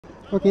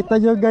O,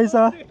 kita nyo guys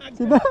ah.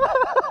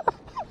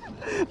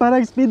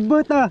 Parang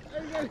speedboat ah.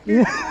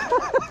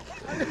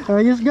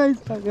 Ayos guys.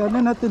 Ano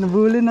natin,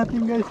 nabulin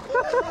natin guys.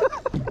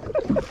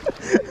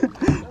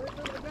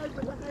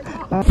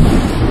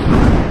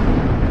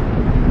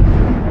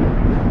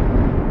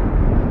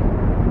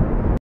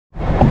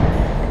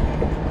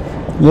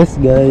 Yes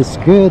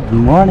guys, good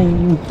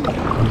morning.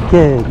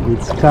 Again,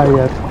 it's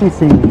kayak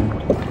fishing.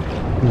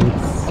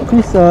 It's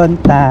fish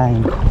on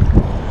time.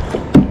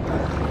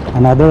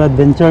 Another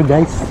adventure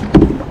guys.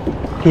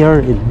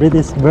 Here in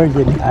British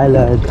Virgin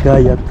Island,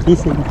 kayak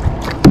fishing.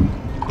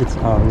 It's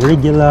a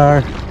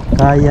regular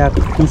kayak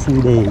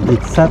fishing day.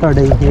 It's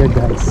Saturday here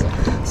guys.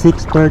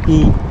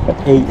 6:30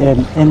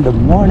 a.m. in the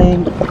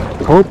morning.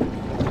 Hope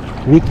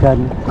we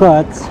can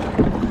catch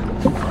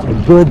a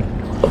good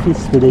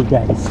fish today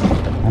guys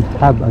and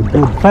have a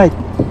good fight.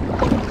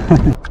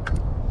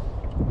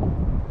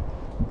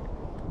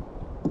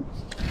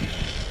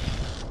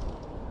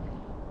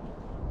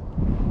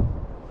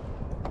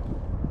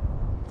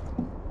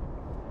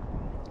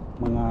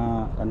 Mga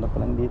ano pa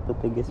lang dito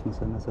to guys,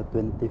 nasa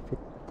 20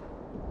 feet.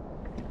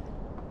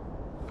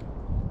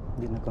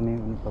 Hindi na kami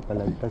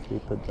papalagtas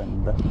dito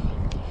banda.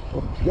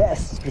 Oh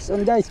yes, fish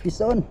on guys, fish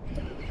on.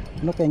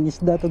 Ano kayang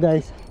isda to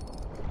guys?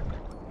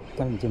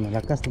 Parang medyo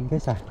malakas din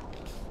guys ah.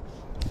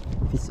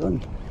 Fish on.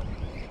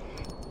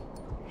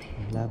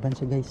 Laban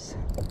siya guys.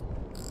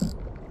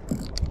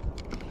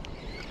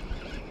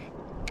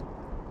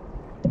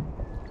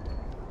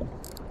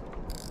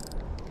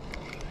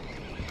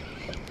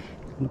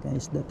 Ano kaya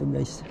isda to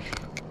guys?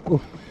 Oh.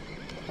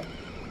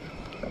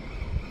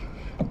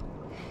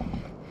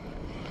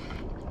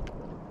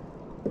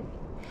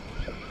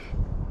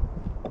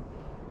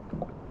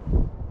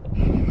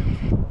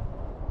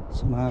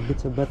 Sumabit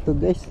sa bato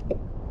guys.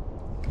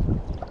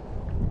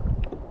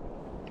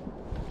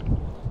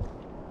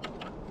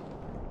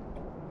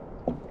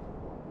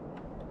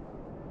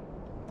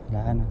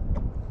 Wala na.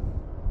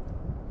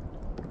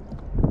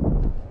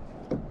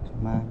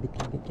 Sumabit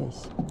agad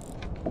guys.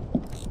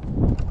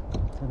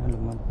 Sana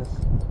lumampas.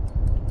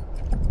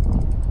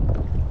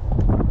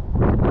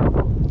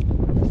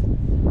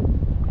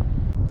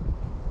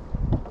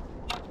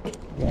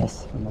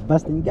 Yes,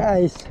 lumabas din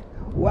guys.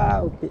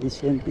 Wow,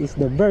 patient is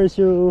the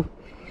virtue.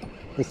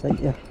 Kasi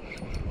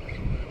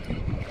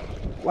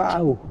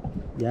wow.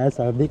 Yeah,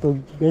 sabi ko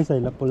guys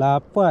ay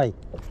lapu-lapu ay.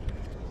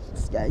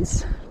 Yes, guys,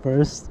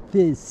 first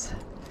fish.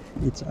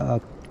 It's a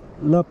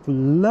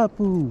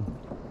lapu-lapu.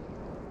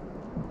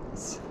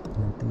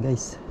 Ito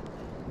guys.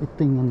 Ito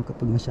yung ano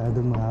kapag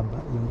masyadong mahaba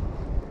yung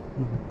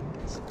ano ito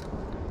guys.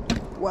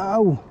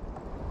 Wow.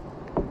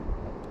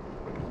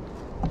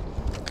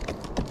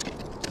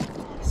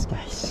 Yes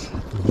guys,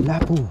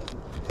 lapu.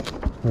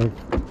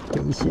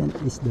 Patient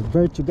is the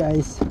virtue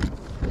guys.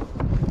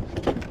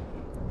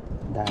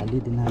 Dali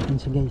din natin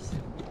siya guys.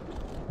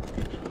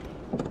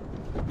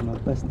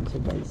 Mabas din siya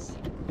guys.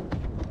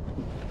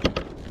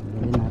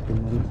 Gawin natin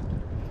muna.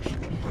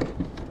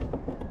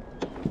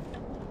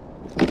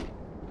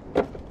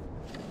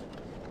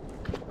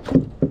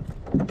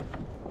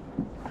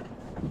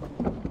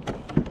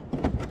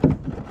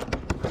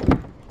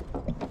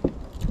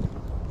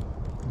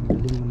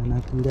 Galing muna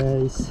natin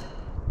guys.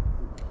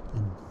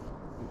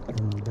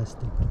 Mabas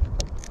din.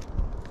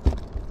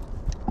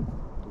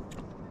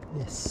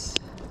 Yes.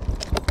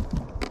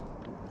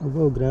 Oh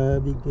wow,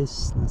 grabe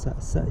guys,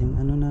 nasasa yung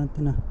ano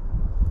natin ah.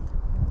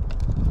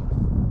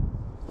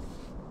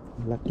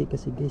 Malaki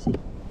kasi guys eh.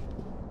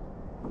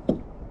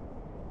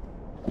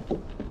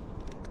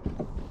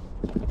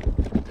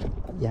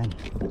 Yan.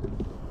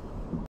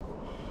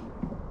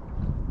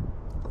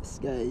 Yes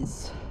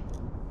guys.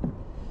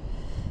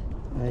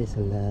 Ay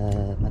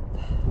salamat.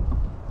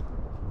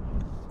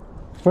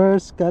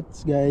 First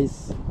cuts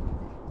guys.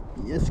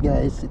 Yes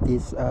guys, it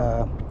is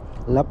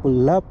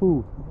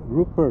lapu-lapu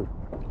grouper.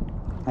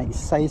 Nice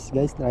size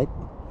guys, right?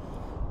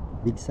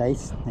 Big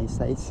size, nice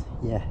size.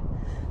 Yeah,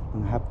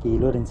 mga half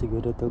kilo rin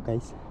siguro to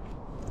guys.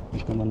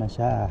 Dito muna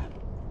siya.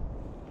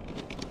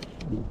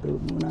 Dito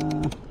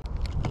muna.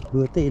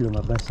 Buti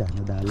lumabas siya,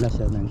 nadala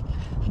siya ng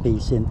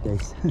patient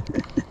guys.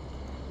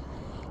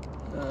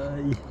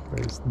 Ay,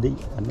 first day,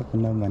 ano pa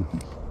naman.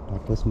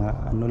 Tapos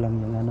ano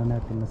lang yung ano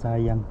natin,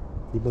 nasayang.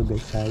 Diba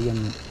guys, sayang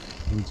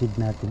yung jig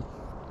natin.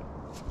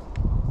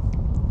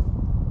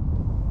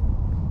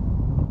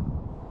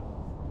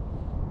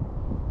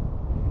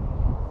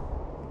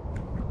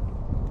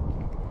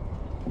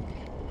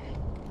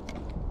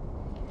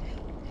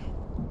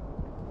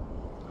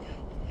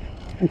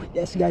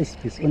 Yes guys,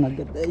 fish on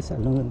agad guys.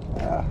 Ano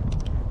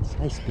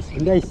guys, fish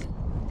on guys.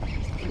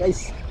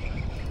 Guys.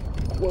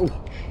 Wow.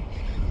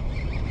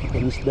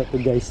 Kanis da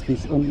to guys,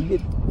 fish on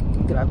agad.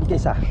 Grabe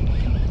guys ah.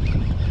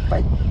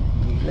 Fight.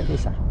 Gila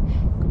guys ah.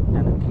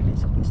 Ano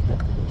guys, fish da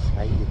to guys.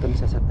 Ay, dito na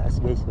sa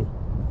taas guys.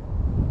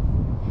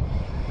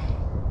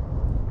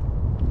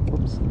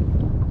 Oops.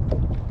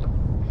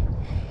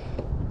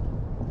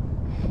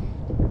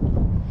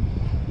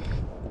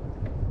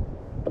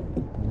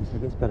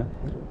 Guys, para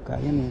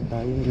kaya na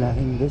tayo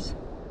ilahin guys.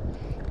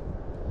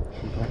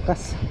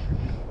 Lakas.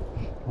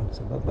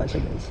 Sa baba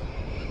siya guys.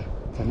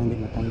 Sana hindi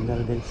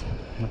matanggal guys.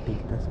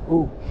 Matigtas.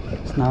 Oh,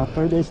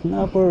 snapper guys,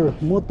 snapper.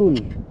 Mutun.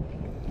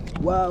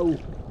 Wow.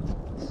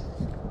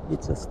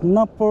 It's a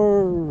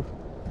snapper.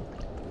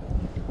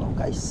 Wow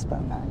guys,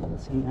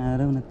 pangayos yung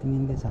araw na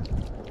tingin guys ha.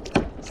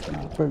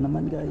 Snapper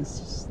naman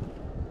guys.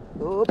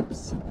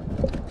 Oops.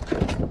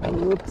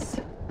 Oops.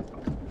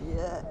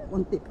 Yeah,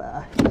 munti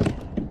pa.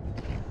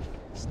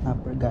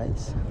 Snapper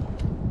guys.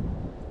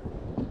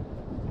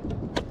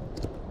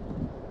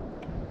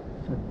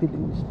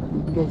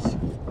 Guys,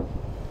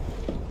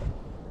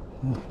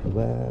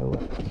 wow,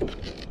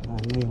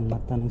 ano yung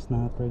mata ng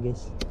snapper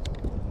guys.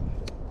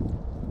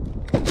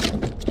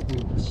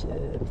 Oh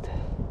shit,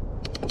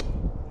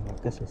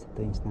 kasi ito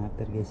yung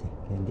snapper guys eh.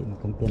 Kaya hindi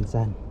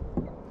makumpiyansahan.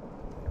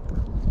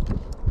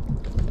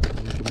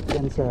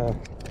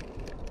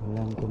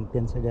 Walang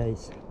kumpiyansa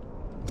guys.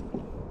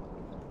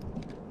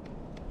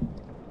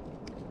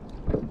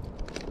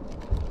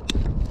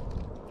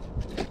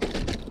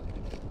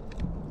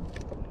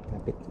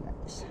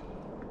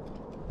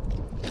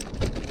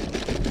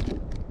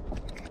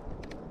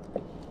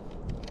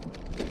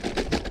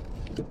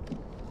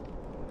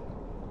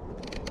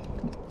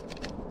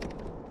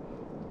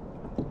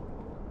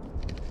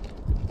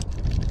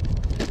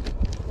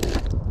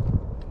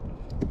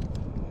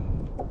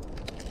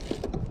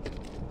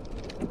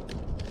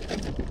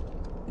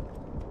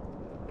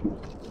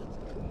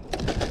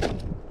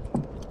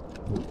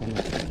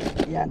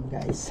 Yan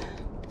guys,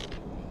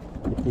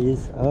 it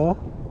is a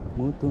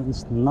mutton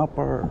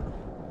snapper.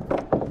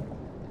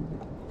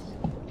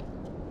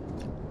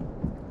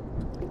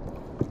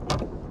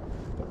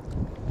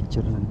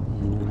 Picture lang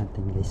yun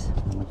natin guys,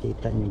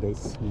 makita nyo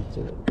guys.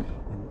 Picture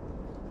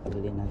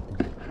pili natin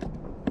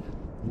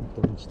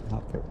mutton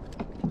snapper.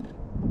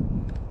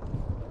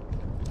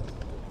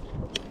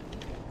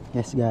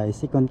 Yes guys,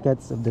 second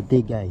cuts of the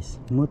day guys.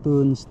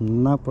 Mutton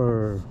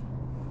snapper.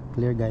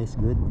 Clear guys,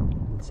 good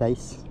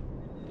size.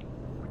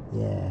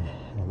 Yeah,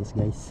 ayos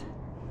guys.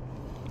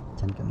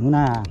 Diyan ka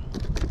muna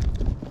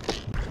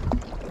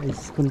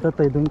guys. Punta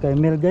tayo doon kay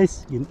Mel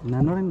guys.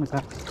 Ano rin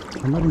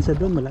siya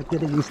doon,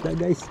 malaki rin isda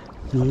guys.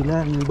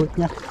 Nila ang boat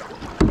niya,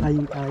 ay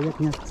yung kayak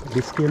niya.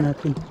 Rescue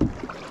natin,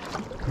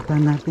 punta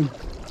natin.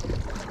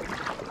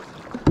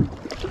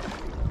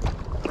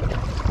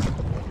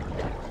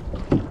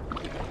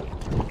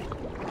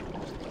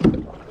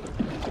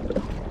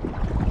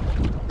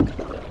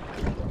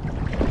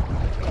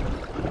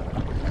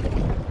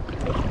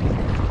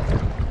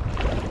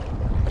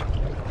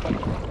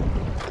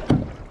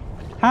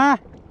 Ha?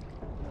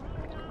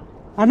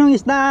 Anong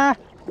isda?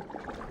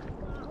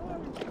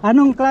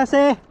 Anong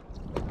klase?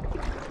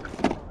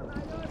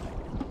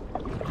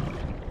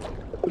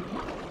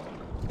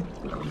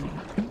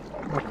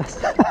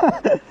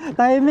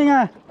 Timing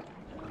ah.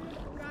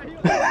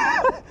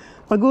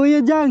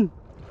 Paguyod dyan.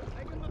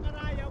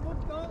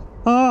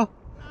 Oo.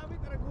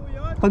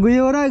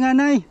 Paguyura nga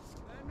nay.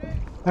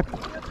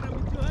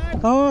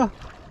 Oo.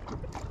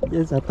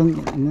 Yes, atong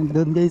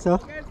doon guys oh.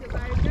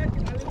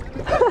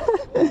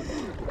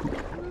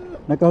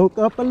 Nakahook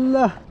up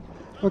pala.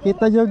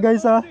 Pakita nyo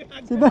guys ah.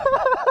 Siba.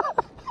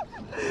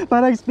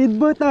 Parang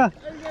speedboat ah.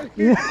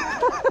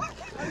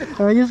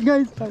 Ayos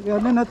guys.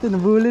 Ano natin,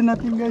 nabulin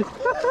natin guys.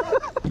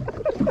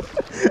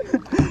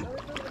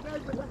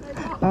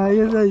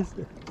 Ayos guys.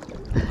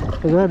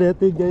 Tara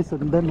natin guys,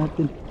 sundan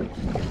natin.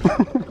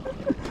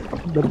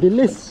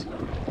 Bilis.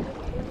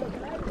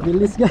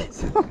 Bilis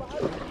guys.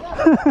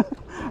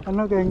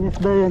 Ano kayang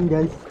isda yan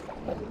guys.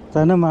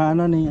 Sana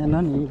maano ni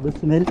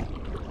Busmel.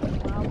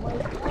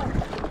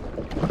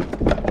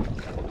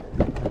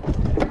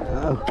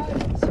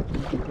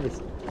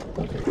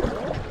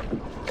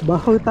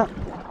 Baho ta.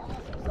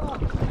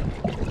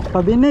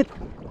 Pabinit.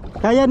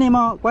 Kaya ni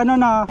mo, kuano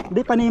na,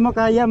 di pa ni mo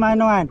kaya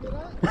manuan.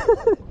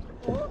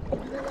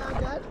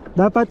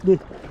 Dapat di.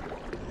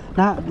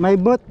 Na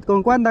may boat kung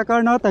kuan da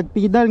ka no, tag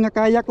pedal nga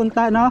kaya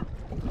kunta no.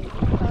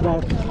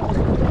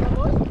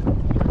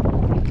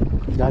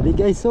 Gabi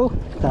guys, so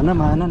sana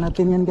maano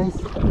natin yan guys.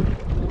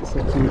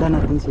 So sundan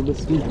natin si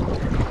Busmi.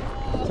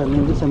 Sana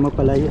hindi siya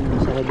mapalayo,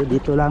 masyado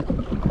dito lang.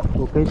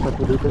 Okay,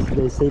 pati dito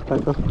guys, safe pa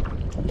to.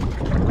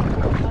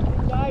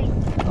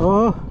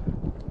 Oh.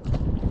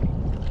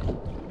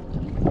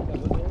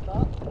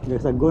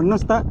 Sa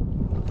gonos ta.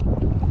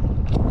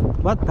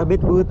 Wat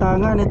habit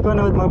butangan ito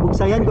na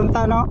mabugsayan kung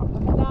ta no.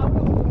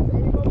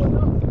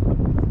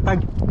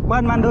 Tag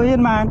kuan man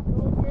doon man.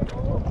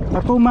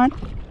 Ako man.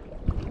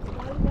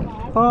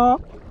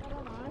 Oh.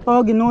 Oh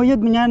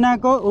ginuyod man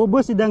na ko,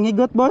 ubos sidang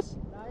higot boss.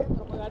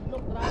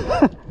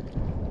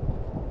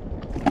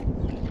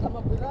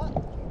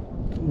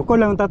 Buko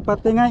lang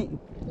tatpati ngay.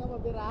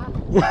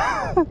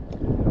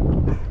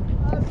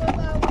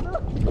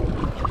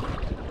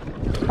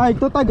 Ay,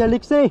 ito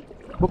tagaliksi.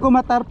 Buko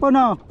matarpo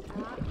no.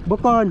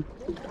 Bukon.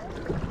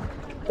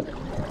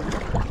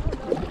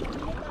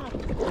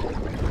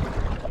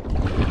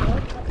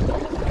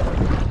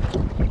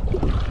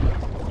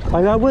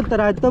 Pagawod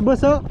tara ito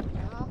boss oh.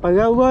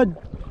 Pagawod.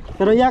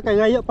 Pero ya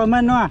kagayo pa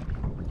man no ah.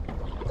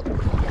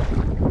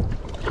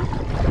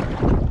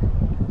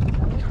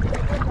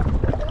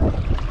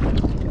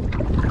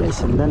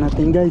 Sundan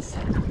natin guys.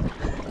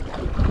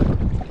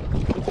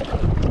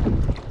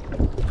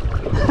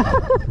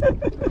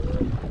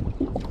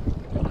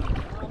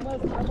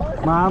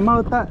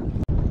 Mamaw ta.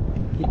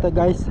 Kita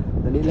guys.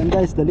 Dali lang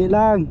guys, dali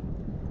lang.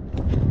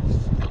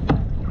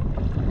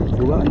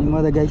 Suwa ni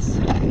mo ta guys.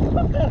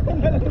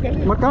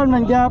 Makaon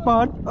man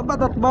gyapon.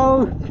 Abatat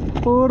baw.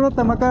 Puro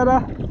ta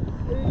makara.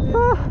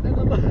 Ah,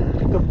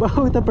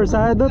 kabaw ta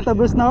persado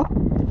tabos na.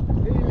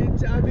 Ilit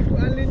sabi ko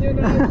alin yun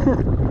na.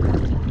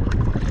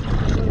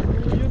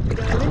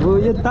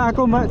 Buyod ta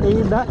ako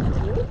makida.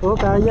 O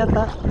kaya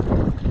ta.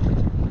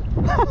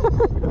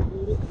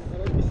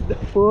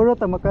 Puro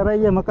ta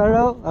makaraya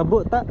makaraw.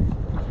 Abo ta.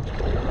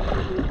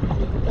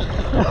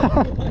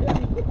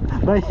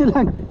 Bayi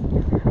lang.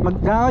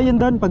 Magkao yun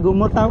doon pag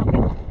umutaw.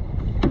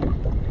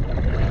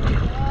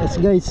 Yes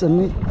guys,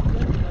 ano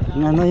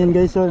yun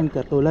guys, so,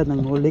 katulad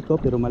ng huli ko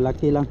pero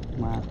malaki lang.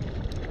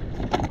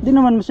 Hindi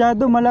naman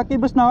masyado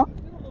malaki boss no.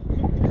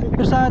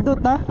 Persado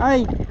ta.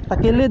 Ay,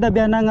 takili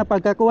dabihan na nga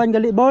pagkakuhan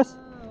gali boss.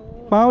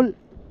 Paul.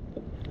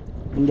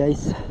 Yun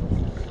guys.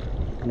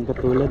 Ang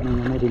katulad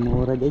ng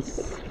rimura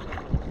guys.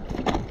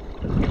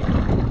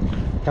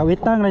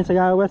 Kawitang rin sa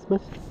gawas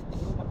boss.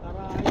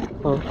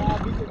 Oh.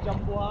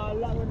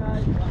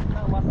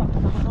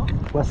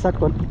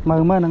 Wasak ko.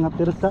 Magma nga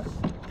persa.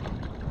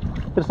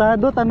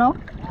 Persado tano.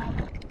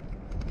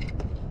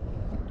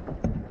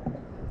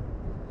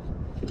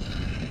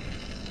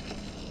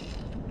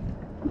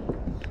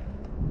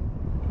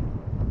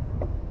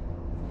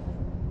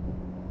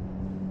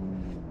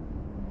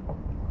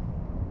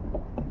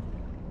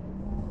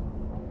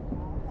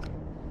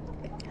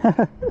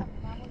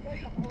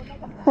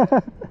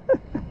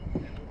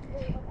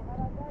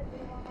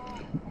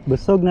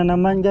 Busog na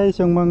naman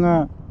guys yung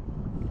mga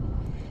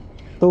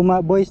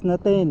tuma boys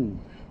natin.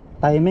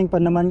 Timing pa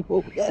naman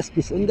po. Yes,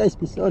 pison guys,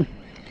 pison.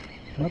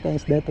 Ano kaya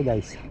isda ito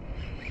guys?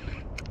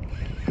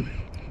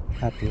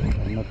 At yung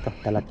ano to,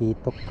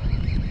 talakitok.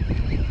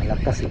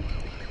 Malakas eh.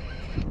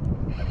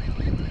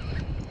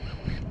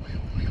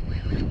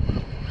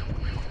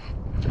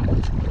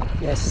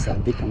 Yes,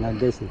 sabi ka nga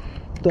guys eh.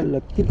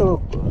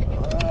 Talakitok.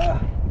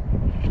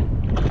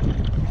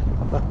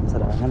 Aba,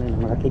 sarangan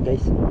yung malaki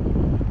guys.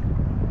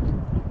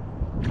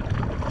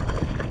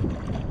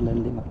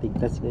 Hindi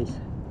mapigtas guys.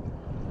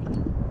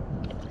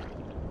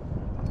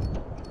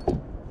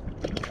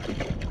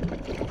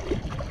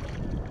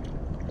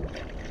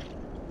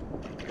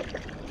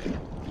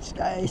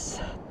 Guys,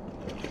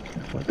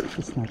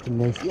 focus natin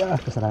guys. Yeah,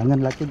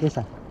 kasarangan laki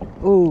guys ah.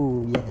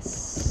 Oh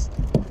yes,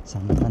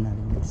 sama na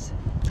rin guys.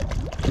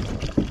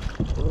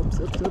 Oops,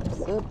 oops,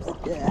 oops, oops.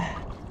 Yeah.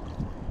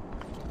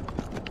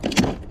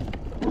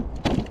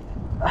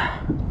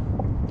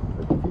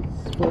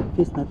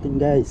 Focus natin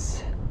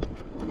guys.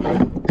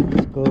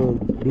 It's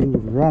called Blue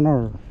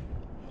Runner.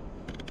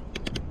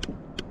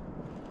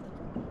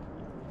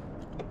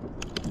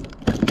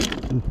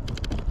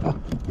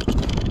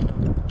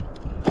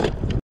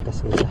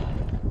 Kas guys,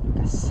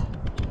 kas.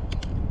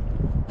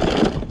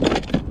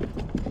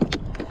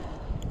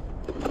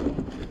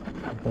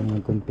 Ito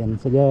yung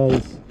kumpiyansa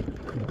guys.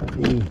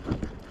 Tapi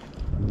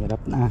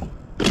hirap na.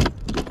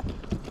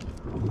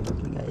 Hirap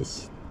na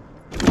guys.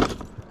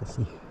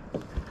 Kasi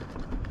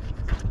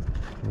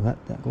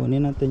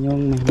kunin natin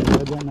yung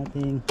mahalaga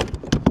nating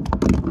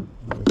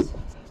guys,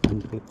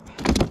 ang clip.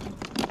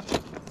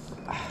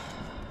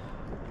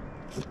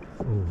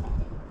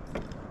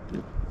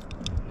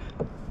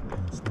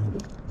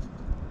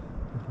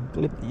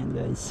 Clip na yan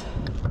guys.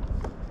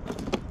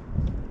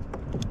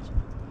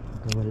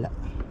 Wala.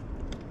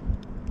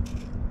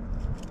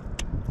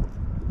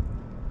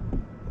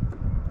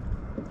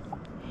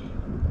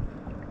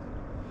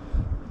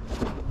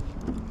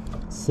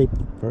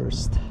 Safety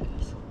first.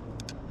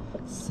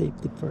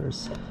 Safety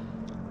first.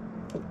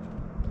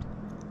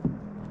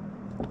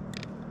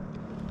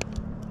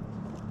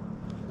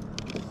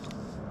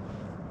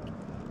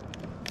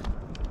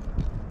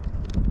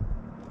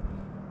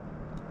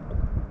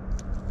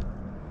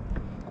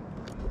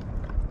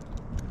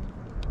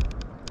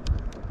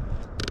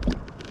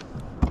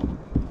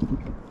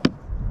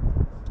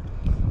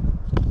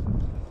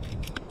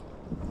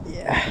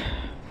 Yeah.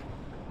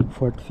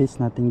 Fourth fish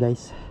natin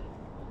guys.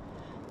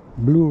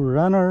 Blue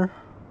Runner.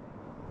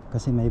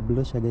 Kasi may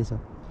blue siya guys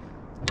oh.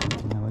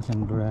 Tinawag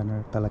siyang Blue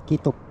Runner.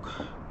 Talakitok.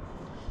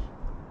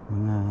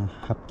 Mga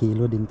half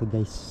kilo din to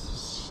guys.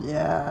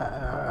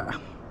 Yeah.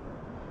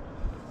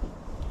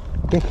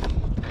 Okay.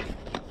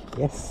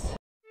 Yes.